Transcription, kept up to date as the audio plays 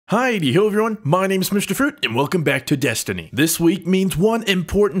Heidi ho everyone, my name is Mr. Fruit and welcome back to Destiny. This week means one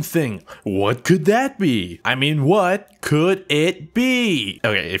important thing. What could that be? I mean, what could it be?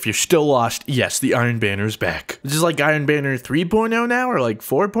 Okay, if you're still lost, yes, the Iron Banner is back. This is like Iron Banner 3.0 now or like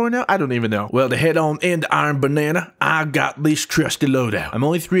 4.0? I don't even know. Well, to head on into Iron Banana, I got this trusty loadout. I'm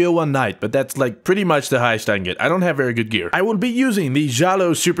only 301 Knight, but that's like pretty much the highest I can get. I don't have very good gear. I will be using the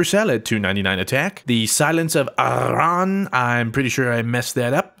Jalo Supercell at 299 attack, the Silence of Aran, I'm pretty sure I messed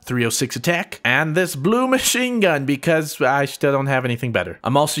that up, 306 attack, and this blue machine gun because I still don't have anything better.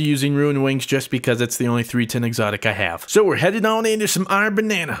 I'm also using Ruin Wings just because it's the only 310 exotic I have. So we're headed on into some Iron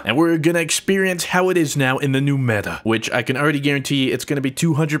Banana, and we're gonna experience how it is now in the new meta, which I can already guarantee it's gonna be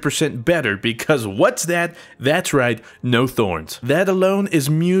 200% better because what's that? That's right, no thorns. That alone is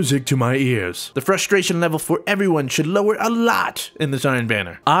music to my ears. The frustration level for everyone should lower a lot in this Iron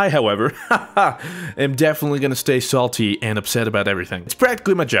Banner. I, however, am definitely gonna stay salty and upset about everything. It's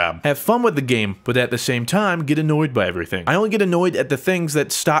practically my job. Have fun with the game, but at the same time, get annoyed by everything. I only get annoyed at the things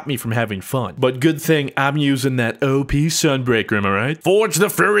that stop me from having fun. But good thing I'm using that OP Sunbreaker, am I right? Forge the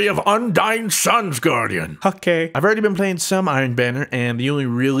fury of Undying Sun's Guardian. Okay. I've already been playing some Iron Banner, and the only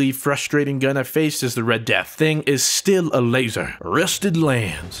really frustrating gun I've faced is the Red Death. Thing is still a laser. Rusted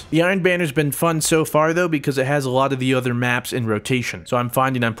Lands. The Iron Banner's been fun so far, though, because it has a lot of the other maps in rotation. So I'm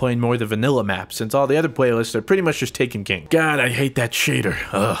finding I'm playing more of the vanilla maps, since all the other playlists are pretty much just Taken King. God, I hate that shader.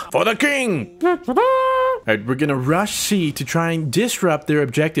 Ugh. For the king! Alright, we're gonna rush C to try and disrupt their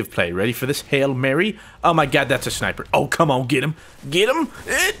objective play. Ready for this? Hail Mary? Oh my god, that's a sniper. Oh, come on, get him. Get him!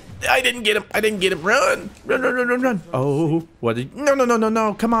 I didn't get him. I didn't get him. Run! Run, run, run, run, run. Oh, what did... No, no, no, no,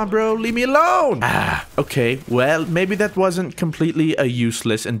 no. Come on, bro. Leave me alone. Ah, okay. Well, maybe that wasn't completely a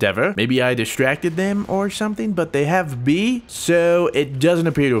useless endeavor. Maybe I distracted them or something, but they have B, so it doesn't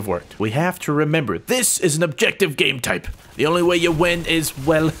appear to have worked. We have to remember, this is an objective game type. The only way you win is,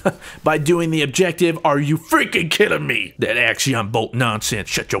 well, by doing the objective. Are you freaking kidding me? That Axiom Bolt nonsense.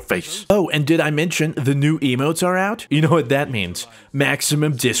 Shut your face. Oh, and did I mention the new emotes are out? You know what that means.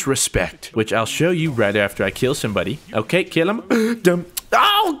 Maximum disrespect. Which I'll show you right after I kill somebody. Okay, kill him. Dump.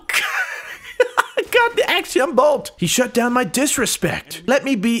 Oh, I got the Axiom Bolt. He shut down my disrespect. Let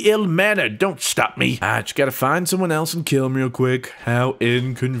me be ill-mannered. Don't stop me. I just gotta find someone else and kill him real quick. How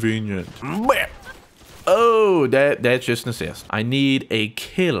inconvenient. Oh, that's just an assist. I need a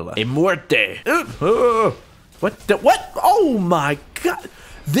kill. A muerte. What the, what? Oh my god.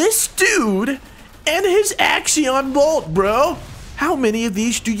 This dude and his Axion Bolt, bro. How many of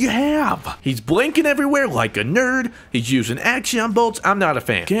these do you have? He's blinking everywhere like a nerd. He's using Axion Bolts. I'm not a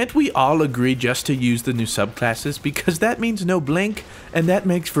fan. Can't we all agree just to use the new subclasses? Because that means no blink, and that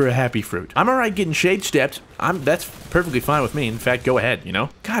makes for a happy fruit. I'm alright getting shade steps. That's perfectly fine with me. In fact, go ahead, you know?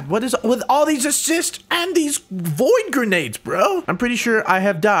 God, what is with all these assists and these void grenades, bro? I'm pretty sure I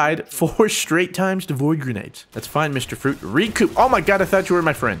have died 4 straight times to void grenades. That's fine, Mr. Fruit. Recoup. Oh my god, I thought you were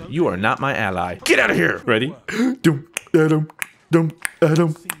my friend. You are not my ally. Get out of here. Ready? Oh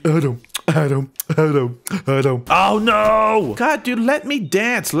no! God, dude, let me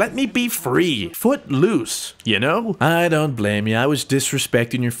dance. Let me be free. Foot loose, you know? I don't blame you. I was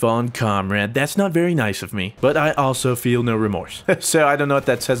disrespecting your fallen comrade. That's not very nice of me. But I also feel no remorse. So I don't know what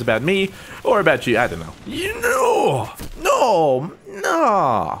that says about me or about you. I don't know. You know? No.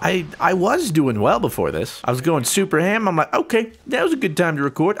 I was doing well before this. I was going super ham. I'm like, okay, that was a good time to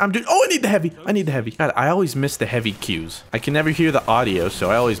record. I'm doing, oh, I need the heavy. I need the heavy. God, I always miss the heavy cues. I can never hear the audio, so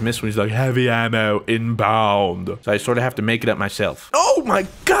I always miss when he's like, heavy ammo inbound. So I sort of have to make it up myself. Oh my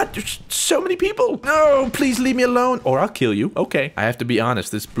god, there's so many people. No, please leave me alone or I'll kill you. Okay. I have to be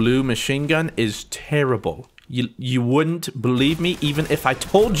honest, this blue machine gun is terrible. You wouldn't believe me even if I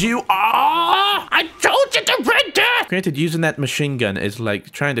told you. Ah, I told you to print it. Granted, using that machine gun is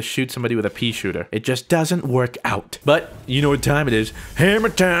like trying to shoot somebody with a pea shooter. It just doesn't work out. But you know what time it is. Hammer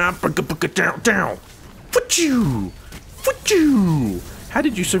time. Down. Foot you. How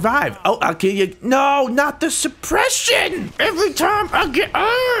did you survive? Oh, I'll kill you. No, not the suppression. Every time I get...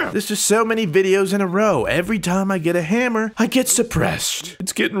 This is so many videos in a row. Every time I get a hammer, I get suppressed.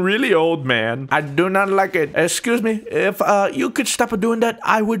 It's getting really old, man. I do not like it. Excuse me. If you could stop doing that,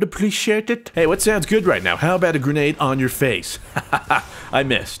 I would appreciate it. Hey, what sounds good right now? How about a grenade on your face? I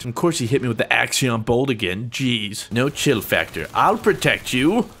missed. Of course, he hit me with the Axion Bolt again. Jeez. No chill factor. I'll protect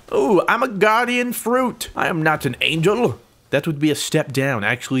you. Ooh, I'm a guardian fruit. I am not an angel. That would be a step down.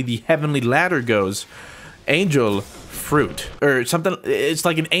 Actually, the heavenly ladder goes angel fruit or something. It's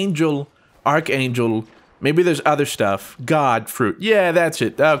like an angel, archangel, Maybe there's other stuff. God, fruit. Yeah, that's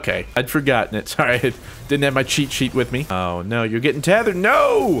it. Okay. I'd forgotten it. Sorry, I didn't have my cheat sheet with me. Oh, no, you're getting tethered.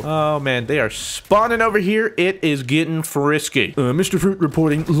 No! Oh, man, they are spawning over here. It is getting frisky. Mr. Fruit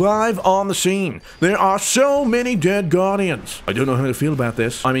reporting live on the scene. There are so many dead guardians. I don't know how to feel about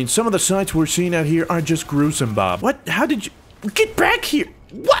this. I mean, some of the sights we're seeing out here are just gruesome, Bob. What? How did you... Get back here!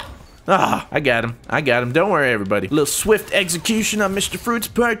 What? Ah, I got him. I got him. Don't worry, everybody. A little swift execution on Mr. Fruit's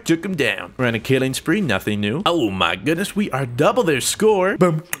part took him down. We're on a killing spree, nothing new. Oh my goodness, we are double their score.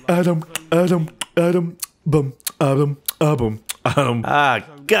 Bum, Adam, bum, Adam. Ah,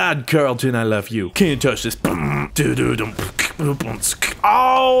 God, Carlton, I love you. Can't touch this.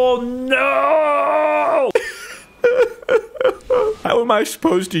 Oh, no! How am I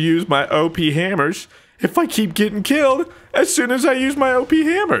supposed to use my OP hammers if I keep getting killed as soon as I use my OP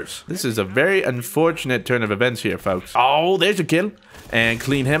hammers? This is a very unfortunate turn of events here, folks. Oh, there's a kill. And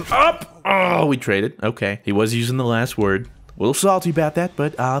clean him up. Oh, we traded. Okay. He was using the last word. A little salty about that,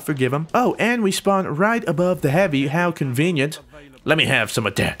 but I'll forgive him. Oh, and we spawn right above the heavy. How convenient. Let me have some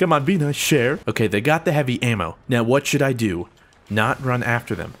of that. Come on, be nice, share. Okay, they got the heavy ammo. Now, what should I do? Not run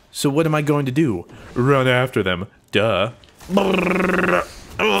after them. So what am I going to do? Run after them. Duh.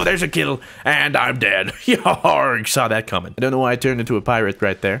 Oh, there's a kill, and I'm dead. Yarg, saw that coming. I don't know why I turned into a pirate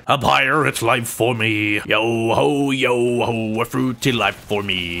right there. A pirate's life for me. Yo ho, a fruity life for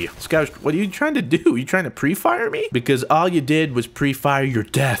me. Scout, what are you trying to do? You trying to pre-fire me? Because all you did was pre-fire your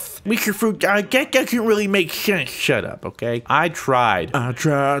death. Mr. Fruit, I can't really make sense. Shut up, okay? I tried. I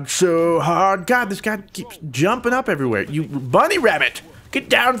tried so hard. God, this guy keeps jumping up everywhere. You bunny rabbit, get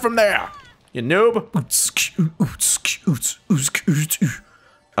down from there. You noob.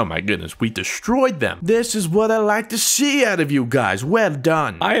 Oh my goodness, we destroyed them. This is what I like to see out of you guys. Well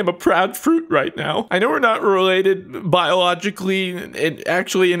done. I am a proud fruit right now. I know we're not related biologically and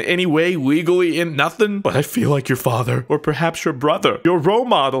actually in any way, legally, in nothing, but I feel like your father, or perhaps your brother, your role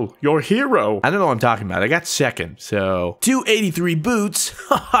model, your hero. I don't know what I'm talking about. I got second, so 283 boots.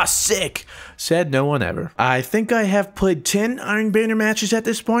 Haha, sick. Said no one ever. I think I have played 10 Iron Banner matches at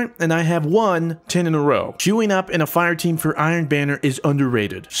this point, and I have won 10 in a row. Queuing up in a fire team for Iron Banner is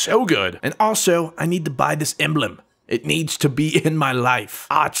underrated. So good. And also, I need to buy this emblem. It needs to be in my life.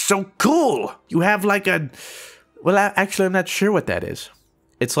 Ah, it's so cool. You have like a... Well, actually, I'm not sure what that is.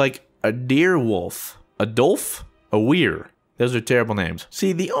 It's like a deer wolf. A dolph? A weir. Those are terrible names.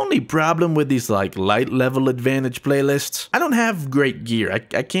 See, the only problem with these, like, light level advantage playlists, I don't have great gear. I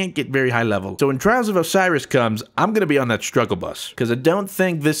can't get very high level. So when Trials of Osiris comes, I'm gonna be on that struggle bus, because I don't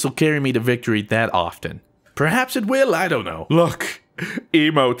think this will carry me to victory that often. Perhaps it will, I don't know. Look,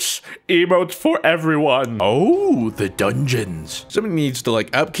 emotes. Emotes for everyone. Oh, the dungeons. Somebody needs to,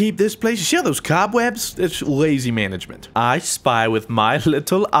 like, upkeep this place. You see all those cobwebs? It's lazy management. I spy with my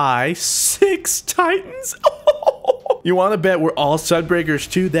little eye 6 titans. You want to bet we're all Sunbreakers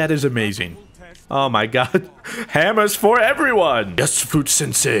too? That is amazing. Oh my god. Hammers for everyone. Yes, Fruit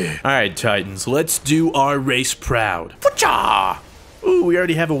Sensei. Alright, Titans. Let's do our race proud. Fucha! Ooh, we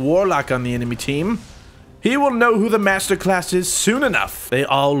already have a Warlock on the enemy team. He will know who the masterclass is soon enough. They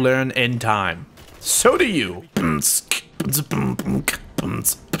all learn in time. So do you.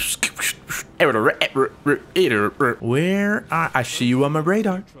 Where are... I see you on my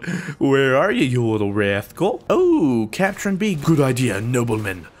radar. Where are you, you little rascal? Oh, capturing B. Good idea,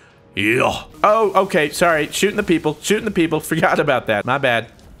 nobleman. Yeah. Oh, okay, sorry. Shooting the people. Shooting the people. Forgot about that. My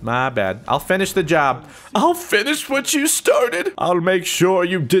bad. My bad. I'll finish the job. I'll finish what you started. I'll make sure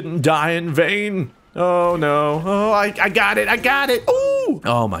you didn't die in vain. Oh, no. Oh, I got it. I got it. Ooh.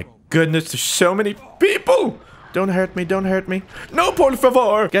 Oh, my goodness. There's so many people. Don't hurt me, don't hurt me. No, por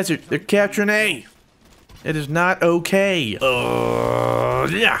favor! Guys, they're capturing A. It is not okay.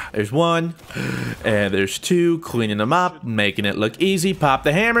 Yeah. There's one. And there's two. Cleaning them up, making it look easy. Pop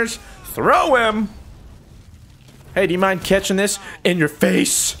the hammers. Throw him! Hey, do you mind catching this in your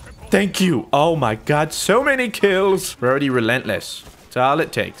face? Thank you. Oh my god, so many kills. We're already relentless. That's all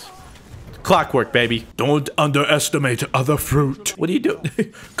it takes. Clockwork, baby. Don't underestimate other fruit. What are you doing?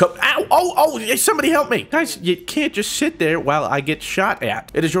 Come, ow, oh, somebody help me. Guys, you can't just sit there while I get shot at.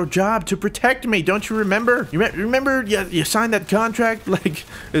 It is your job to protect me, don't you remember? You remember you signed that contract, like,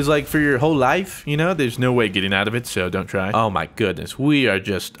 it was like for your whole life, you know? There's no way getting out of it, so don't try. Oh my goodness, we are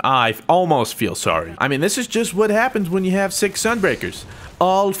just, I almost feel sorry. I mean, this is just what happens when you have 6 Sunbreakers.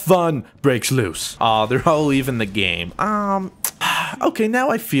 All fun breaks loose. Oh, they're all leaving the game. Okay, now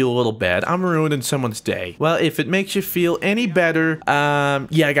I feel a little bad. I'm ruining someone's day. Well, if it makes you feel any better,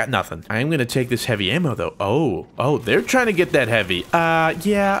 yeah, I got nothing. I'm gonna take this heavy ammo, though. Oh, they're trying to get that heavy.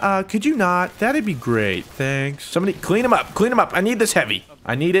 Yeah, could you not? That'd be great, thanks. Somebody, clean them up, clean them up. I need this heavy.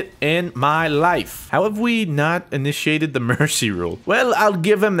 I need it in my life. How have we not initiated the mercy rule? Well, I'll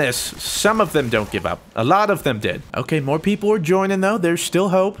give them this. Some of them don't give up. A lot of them did. Okay, more people are joining though. There's still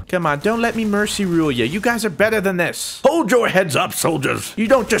hope. Come on, don't let me mercy rule you. You guys are better than this. Hold your heads up, soldiers. You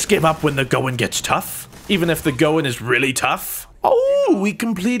don't just give up when the going gets tough. Even if the going is really tough. Oh, we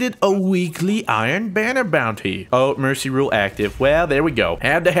completed a weekly Iron Banner bounty. Oh, mercy rule active. Well, there we go.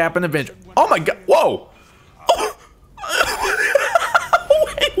 Had to happen eventually. Oh my god. Whoa. Oh.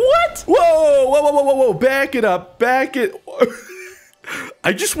 Wait, what? Whoa, whoa, whoa, whoa, whoa, whoa. Back it up. Back it.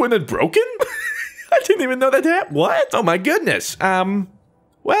 I just went unbroken? I didn't even know that happened. What? Oh my goodness. Well,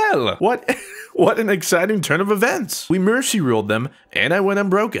 what an exciting turn of events. We mercy ruled them, and I went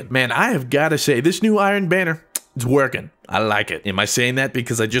unbroken. Man, I have got to say, this new Iron Banner, it's working. I like it. Am I saying that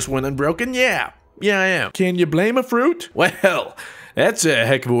because I just went unbroken? Yeah. Yeah, I am. Can you blame a fruit? Well, that's a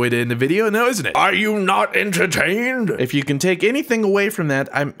heck of a way to end the video, now isn't it? Are you not entertained? If you can take anything away from that,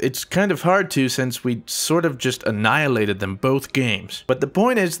 it's kind of hard to, since we sort of just annihilated them both games. But the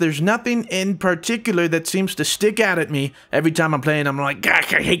point is, there's nothing in particular that seems to stick out at me every time I'm playing. I'm like,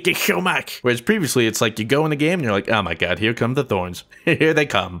 gosh, I hate this so much. Whereas previously, it's like you go in the game and you're like, oh my god, here come the thorns. Here they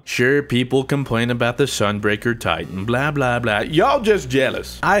come. Sure, people complain about the Sunbreaker Titan, blah, blah, blah. Y'all just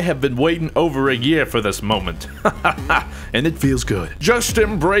jealous. I have been waiting over a year for this moment. And it feels good. Just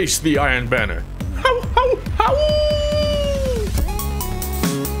embrace the Iron Banner. How?